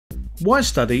Why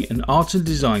study an art and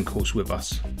design course with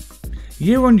us?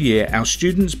 Year on year, our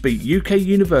students beat UK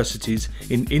universities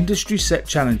in industry set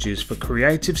challenges for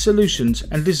creative solutions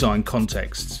and design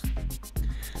contexts.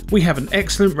 We have an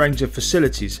excellent range of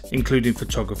facilities, including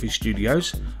photography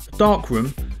studios, darkroom,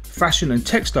 fashion and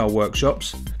textile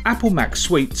workshops, Apple Mac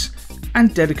suites,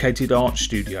 and dedicated art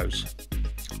studios.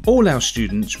 All our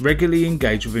students regularly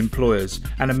engage with employers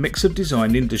and a mix of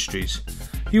design industries.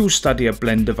 You will study a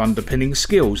blend of underpinning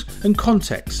skills and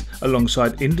contexts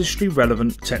alongside industry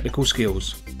relevant technical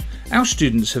skills. Our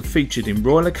students have featured in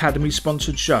Royal Academy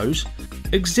sponsored shows,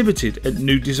 exhibited at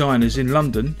New Designers in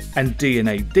London and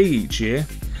D&AD each year,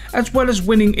 as well as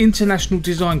winning international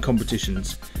design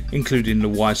competitions, including the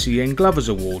YCN Glovers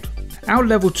Award. Our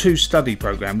Level 2 study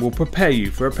programme will prepare you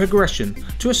for a progression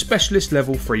to a specialist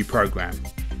Level 3 programme.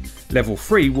 Level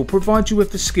 3 will provide you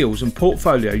with the skills and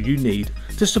portfolio you need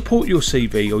to support your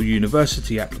CV or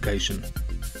university application.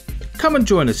 Come and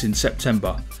join us in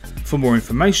September. For more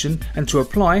information and to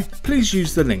apply, please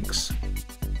use the links.